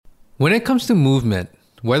When it comes to movement,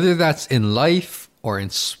 whether that's in life or in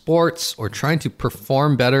sports or trying to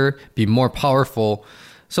perform better, be more powerful,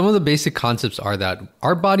 some of the basic concepts are that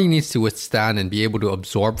our body needs to withstand and be able to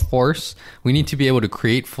absorb force. We need to be able to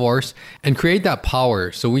create force and create that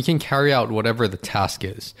power so we can carry out whatever the task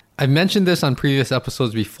is. I've mentioned this on previous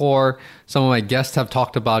episodes before. Some of my guests have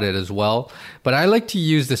talked about it as well, but I like to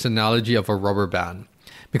use this analogy of a rubber band,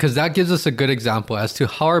 because that gives us a good example as to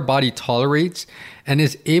how our body tolerates and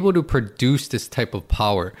is able to produce this type of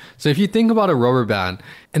power. So if you think about a rubber band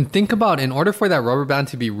and think about, in order for that rubber band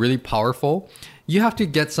to be really powerful, you have to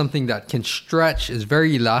get something that can stretch, is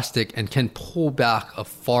very elastic, and can pull back a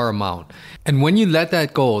far amount. And when you let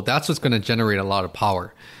that go, that's what's going to generate a lot of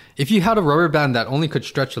power. If you had a rubber band that only could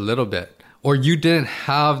stretch a little bit, or you didn't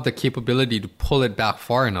have the capability to pull it back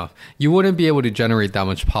far enough, you wouldn't be able to generate that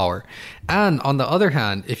much power. And on the other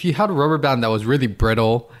hand, if you had a rubber band that was really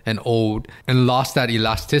brittle and old and lost that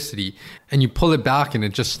elasticity, and you pull it back and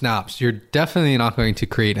it just snaps, you're definitely not going to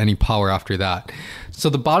create any power after that. So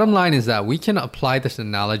the bottom line is that we can apply this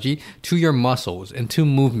analogy to your muscles and to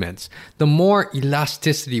movements. The more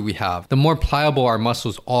elasticity we have, the more pliable our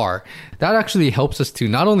muscles are, that actually helps us to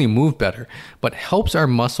not only move better, but helps our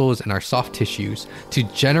muscles and our soft tissues to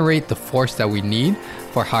generate the force that we need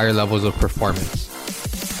for higher levels of performance.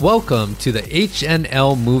 Welcome to the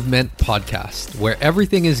HNL Movement Podcast, where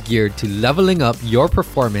everything is geared to leveling up your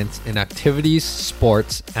performance in activities,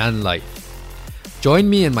 sports, and life. Join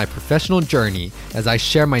me in my professional journey as I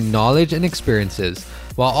share my knowledge and experiences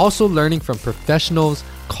while also learning from professionals,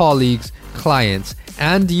 colleagues, clients,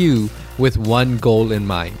 and you with one goal in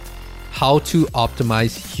mind: how to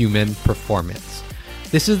optimize human performance.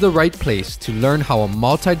 This is the right place to learn how a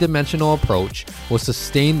multidimensional approach will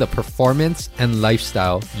sustain the performance and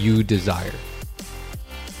lifestyle you desire.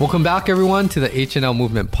 Welcome back, everyone, to the HNL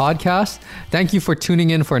Movement Podcast. Thank you for tuning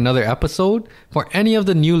in for another episode. For any of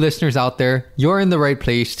the new listeners out there, you're in the right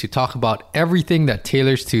place to talk about everything that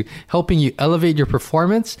tailors to helping you elevate your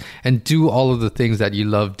performance and do all of the things that you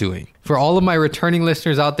love doing. For all of my returning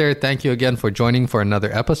listeners out there, thank you again for joining for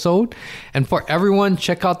another episode. And for everyone,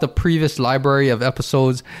 check out the previous library of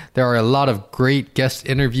episodes. There are a lot of great guest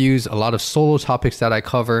interviews, a lot of solo topics that I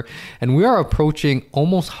cover, and we are approaching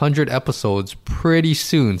almost 100 episodes pretty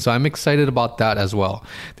soon. So I'm excited about that as well.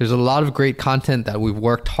 There's a lot of great content that we've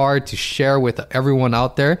worked hard to share with everyone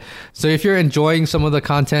out there. So if you're enjoying some of the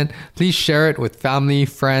content, please share it with family,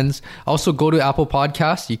 friends. Also go to Apple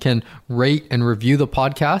Podcasts. You can rate and review the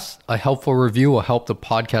podcast. A helpful review will help the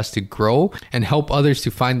podcast to grow and help others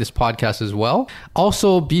to find this podcast as well.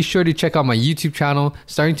 Also, be sure to check out my YouTube channel,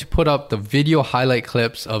 starting to put up the video highlight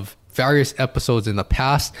clips of various episodes in the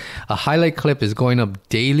past. A highlight clip is going up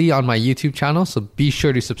daily on my YouTube channel, so be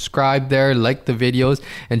sure to subscribe there, like the videos,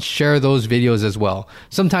 and share those videos as well.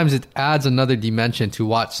 Sometimes it adds another dimension to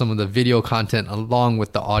watch some of the video content along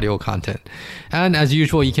with the audio content. And as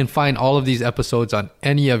usual, you can find all of these episodes on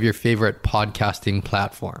any of your favorite podcasting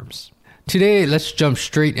platforms. Today, let's jump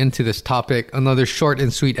straight into this topic, another short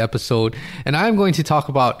and sweet episode, and I'm going to talk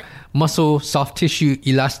about muscle, soft tissue,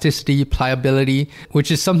 elasticity, pliability, which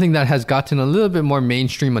is something that has gotten a little bit more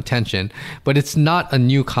mainstream attention, but it's not a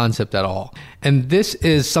new concept at all. And this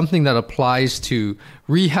is something that applies to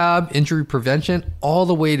rehab, injury prevention, all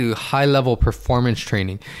the way to high-level performance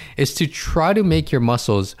training, is to try to make your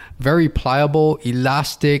muscles very pliable,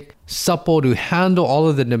 elastic, supple to handle all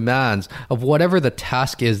of the demands of whatever the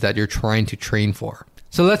task is that you're trying to train for.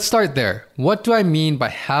 So let's start there. What do I mean by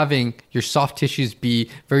having your soft tissues be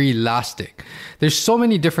very elastic? There's so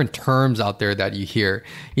many different terms out there that you hear.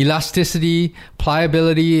 Elasticity,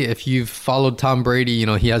 pliability. If you've followed Tom Brady,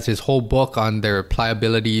 he has his whole book on their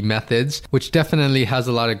pliability methods, which definitely has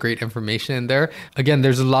a lot of great information in there. Again,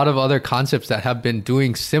 there's a lot of other concepts that have been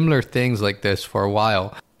doing similar things like this for a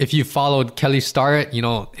while. If you followed Kelly Starrett,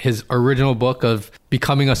 his original book of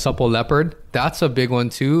Becoming a Supple Leopard, that's a big one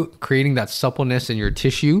too, creating that suppleness in your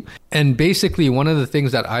tissue. And basically, one of the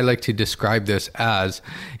things that I like to describe this as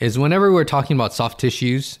is whenever we're talking about soft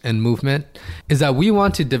tissues and movement, is that we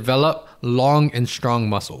want to develop long and strong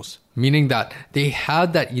muscles. Meaning that they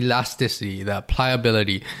have that elasticity, that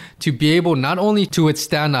pliability to be able not only to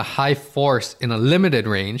withstand a high force in a limited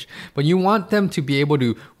range, but you want them to be able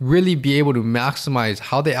to really be able to maximize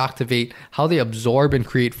how they activate, how they absorb and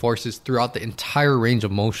create forces throughout the entire range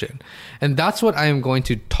of motion. And that's what I am going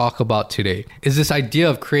to talk about today, is this idea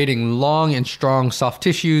of creating long and strong soft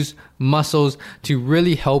tissues, muscles to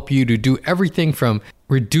really help you to do everything from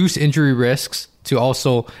reduce injury risks to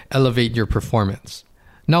also elevate your performance.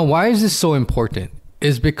 Now, why is this so important?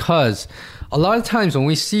 Is because a lot of times when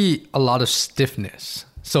we see a lot of stiffness,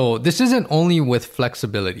 so this isn't only with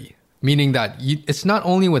flexibility. meaning that it's not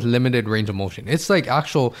only with limited range of motion, it's like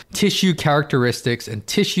actual tissue characteristics and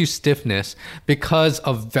tissue stiffness because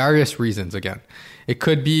of various reasons. Again, it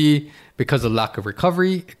could be because of lack of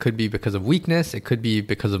recovery, it could be because of weakness, it could be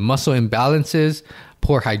because of muscle imbalances,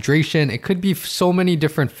 poor hydration. It could be so many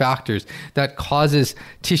different factors that causes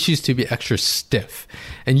tissues to be extra stiff.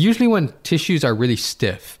 And usually when tissues are really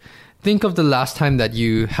stiff, think of the last time that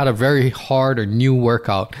you had a very hard or new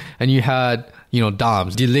workout and you had,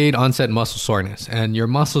 DOMS, delayed onset muscle soreness, and your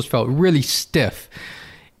muscles felt really stiff.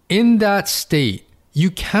 In that state, you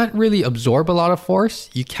can't really absorb a lot of force.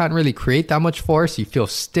 You can't really create that much force. You feel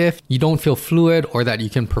stiff. You don't feel fluid or that you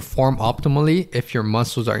can perform optimally if your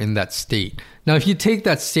muscles are in that state. Now, if you take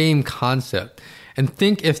that same concept and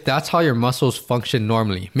think if that's how your muscles function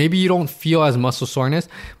normally, maybe you don't feel as muscle soreness,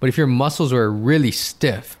 but if your muscles were really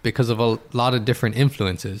stiff because of a lot of different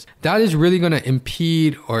influences, that is really going to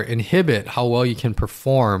impede or inhibit how well you can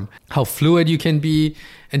perform, how fluid you can be,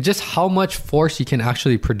 and just how much force you can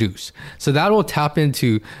actually produce. So that will tap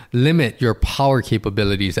into limit your power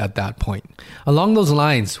capabilities at that point. Along those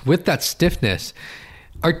lines, with that stiffness,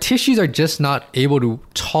 our tissues are just not able to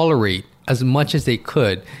tolerate as much as they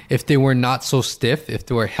could if they were not so stiff, if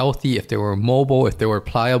they were healthy, if they were mobile, if they were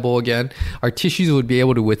pliable again. Our tissues would be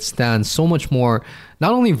able to withstand so much more,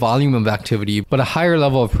 not only volume of activity, but a higher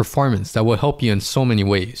level of performance that will help you in so many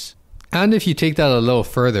ways. And if you take that a little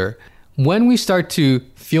further, when we start to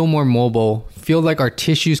feel more mobile, feel like our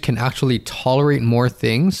tissues can actually tolerate more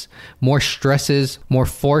things, more stresses, more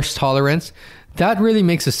force tolerance, that really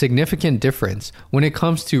makes a significant difference when it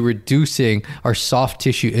comes to reducing our soft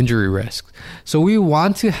tissue injury risk. So we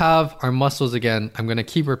want to have our muscles, again, I'm going to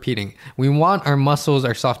keep repeating, we want our muscles,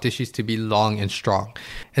 our soft tissues to be long and strong.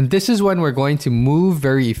 And this is when we're going to move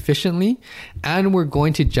very efficiently and we're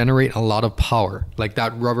going to generate a lot of power, like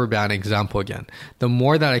that rubber band example again. The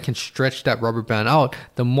more that I can stretch that rubber band out,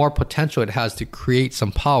 the more potential it has to create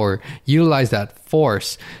some power, utilize that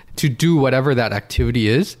force to do whatever that activity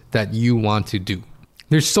is that you want to do.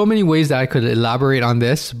 There's so many ways that I could elaborate on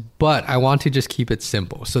this, but I want to just keep it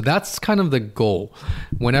simple. So that's kind of the goal.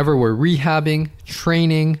 Whenever we're rehabbing,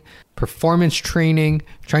 training, performance training,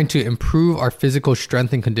 trying to improve our physical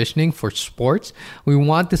strength and conditioning for sports, we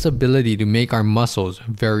want this ability to make our muscles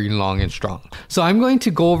very long and strong. So I'm going to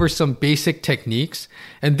go over some basic techniques,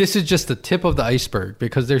 and this is just the tip of the iceberg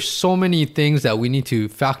because there's so many things that we need to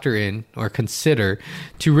factor in or consider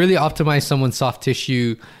to really optimize someone's soft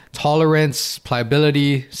tissue tolerance,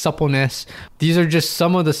 pliability, suppleness. These are just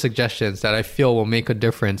some of the suggestions that I feel will make a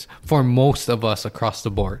difference for most of us across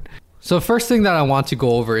the board. So first thing that I want to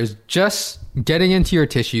go over is just getting into your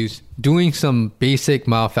tissues, doing some basic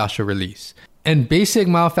myofascial release. And basic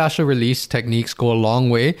myofascial release techniques go a long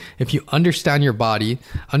way if you understand your body,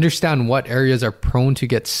 understand what areas are prone to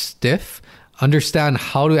get stiff, understand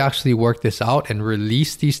how to actually work this out and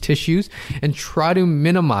release these tissues, and try to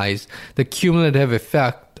minimize the cumulative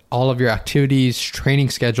effect all of your activities, training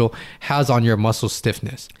schedule has on your muscle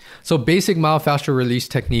stiffness. So basic myofascial release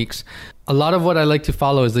techniques. A lot of what I like to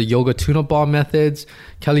follow is the yoga tune-up ball methods.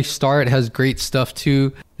 Kelly Starrett has great stuff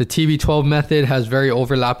too. The TB12 method has very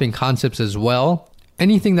overlapping concepts as well.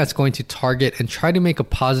 Anything that's going to target and try to make a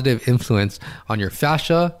positive influence on your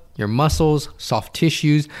fascia, your muscles, soft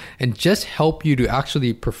tissues, and just help you to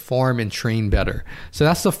actually perform and train better. So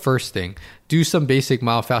that's the first thing. Do some basic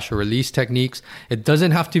myofascial release techniques. It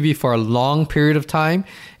doesn't have to be for a long period of time.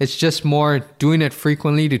 It's just more doing it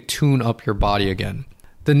frequently to tune up your body again.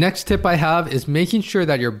 The next tip I have is making sure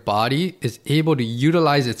that your body is able to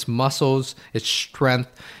utilize its muscles, its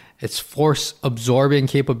strength, its force absorbing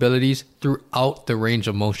capabilities throughout the range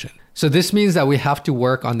of motion. So this means that we have to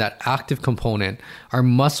work on that active component, our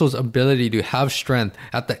muscles' ability to have strength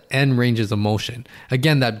at the end ranges of motion.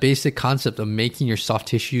 Again, that basic concept of making your soft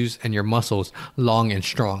tissues and your muscles long and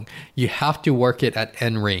strong. You have to work it at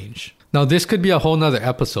end range. Now, this could be a whole nother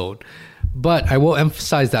episode, but I will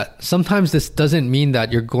emphasize that sometimes this doesn't mean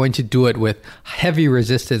that you're going to do it with heavy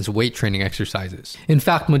resistance weight training exercises. In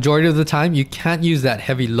fact, majority of the time, you can't use that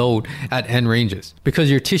heavy load at end ranges because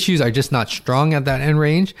your tissues are just not strong at that end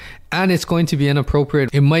range, and it's going to be inappropriate.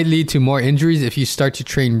 It might lead to more injuries if you start to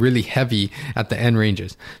train really heavy at the end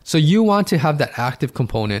ranges. So you want to have that active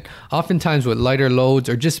component, oftentimes with lighter loads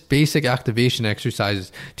or just basic activation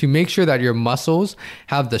exercises to make sure that your muscles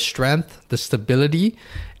have the strength, the stability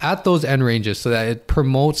at those end ranges so that it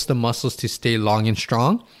promotes the muscles to stay long and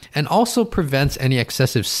strong and also prevents any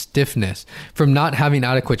excessive stiffness from not having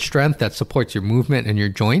adequate strength that supports your movement and your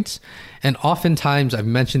joints. And oftentimes, I've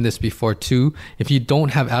mentioned this before too, if you don't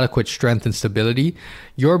have adequate strength and stability,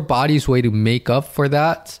 your body's way to make up for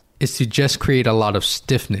that is to just create a lot of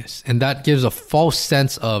stiffness. And that gives a false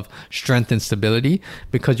sense of strength and stability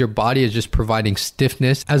because your body is just providing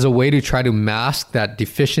stiffness as a way to try to mask that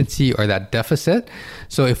deficiency or that deficit.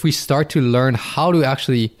 So if we start to learn how to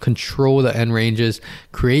actually control the end ranges,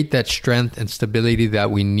 create that strength and stability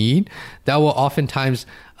that we need, that will oftentimes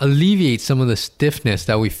alleviate some of the stiffness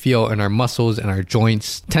that we feel in our muscles and our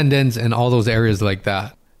joints, tendons, and all those areas like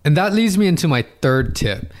that. And that leads me into my third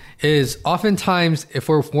tip is oftentimes if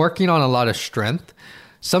we're working on a lot of strength,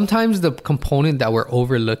 sometimes the component that we're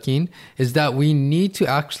overlooking is that we need to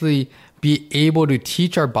actually be able to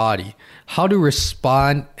teach our body how to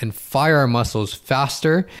respond and fire our muscles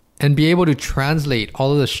faster and be able to translate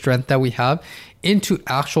all of the strength that we have into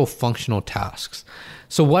actual functional tasks.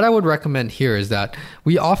 So what I would recommend here is that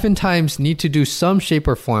we oftentimes need to do some shape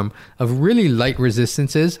or form of really light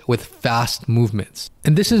resistances with fast movements.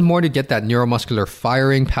 And this is more to get that neuromuscular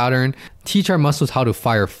firing pattern, teach our muscles how to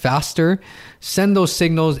fire faster, send those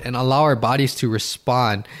signals and allow our bodies to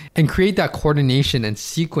respond and create that coordination and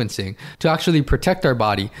sequencing to actually protect our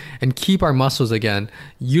body and keep our muscles again,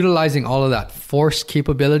 utilizing all of that force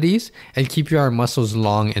capabilities and keep our muscles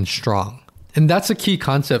long and strong. And that's a key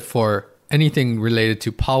concept for anything related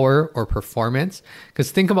to power or performance.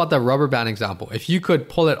 Because think about the rubber band example. If you could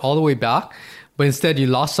pull it all the way back, but instead you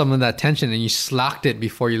lost some of that tension and you slacked it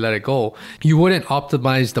before you let it go, you wouldn't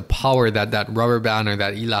optimize the power that that rubber band or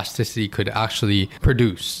that elasticity could actually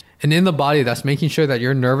produce. And in the body, that's making sure that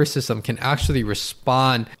your nervous system can actually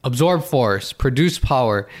respond, absorb force, produce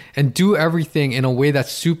power, and do everything in a way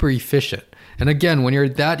that's super efficient. And again, when you're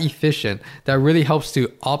that efficient, that really helps to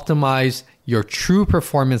optimize your true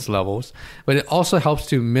performance levels, but it also helps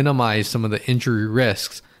to minimize some of the injury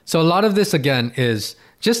risks. So a lot of this, again, is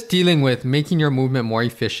just dealing with making your movement more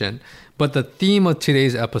efficient. But the theme of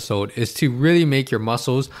today's episode is to really make your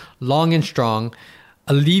muscles long and strong,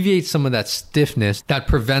 alleviate some of that stiffness that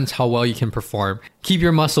prevents how well you can perform. Keep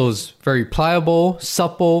your muscles very pliable,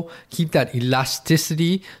 supple, keep that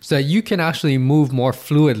elasticity so that you can actually move more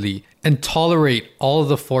fluidly and tolerate all of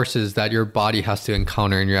the forces that your body has to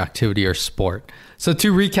encounter in your activity or sport. So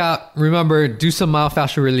to recap, remember, do some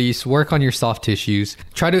myofascial release, work on your soft tissues,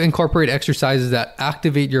 try to incorporate exercises that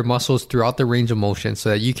activate your muscles throughout the range of motion so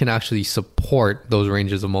that you can actually support those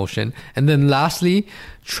ranges of motion. And then lastly,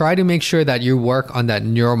 try to make sure that you work on that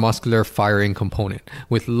neuromuscular firing component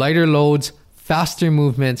with lighter loads, faster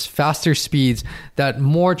movements, faster speeds that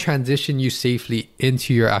more transition you safely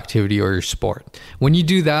into your activity or your sport. When you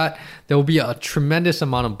do that, there will be a tremendous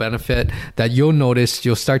amount of benefit that you'll notice.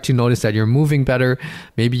 You'll start to notice that you're moving better.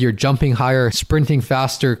 Maybe you're jumping higher, sprinting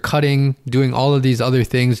faster, cutting, doing all of these other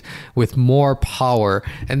things with more power.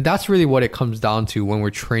 And that's really what it comes down to when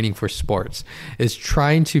we're training for sports, is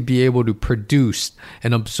trying to be able to produce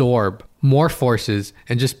and absorb more forces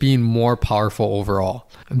and just being more powerful overall.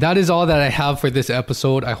 That is all that I have for this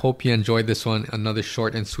episode. I hope you enjoyed this one, another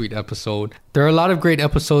short and sweet episode. There are a lot of great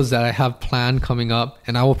episodes that I have planned coming up,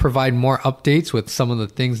 and I will provide more updates with some of the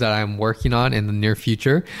things that I'm working on in the near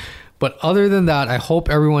future. But other than that, I hope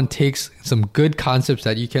everyone takes some good concepts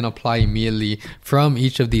that you can apply immediately from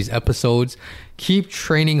each of these episodes. Keep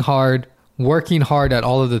training hard, working hard at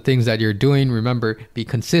all of the things that you're doing. Remember, be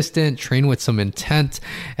consistent, train with some intent,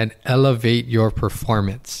 and elevate your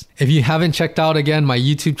performance. If you haven't checked out, again, my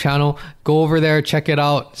YouTube channel, go over there, check it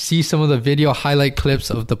out, see some of the video highlight clips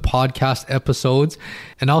of the podcast episodes,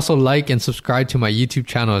 and also like and subscribe to my YouTube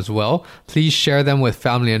channel as well. Please share them with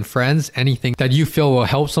family and friends. Anything that you feel will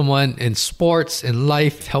help someone in sports, in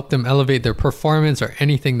life, help them elevate their performance or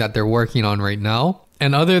anything that they're working on right now.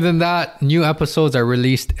 And other than that, new episodes are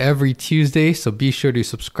released every Tuesday, so be sure to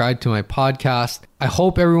subscribe to my podcast. I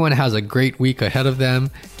hope everyone has a great week ahead of them.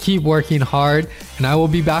 Keep working hard, and I will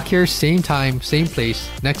be back here same time, same place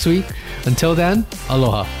next week. Until then,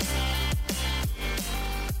 aloha.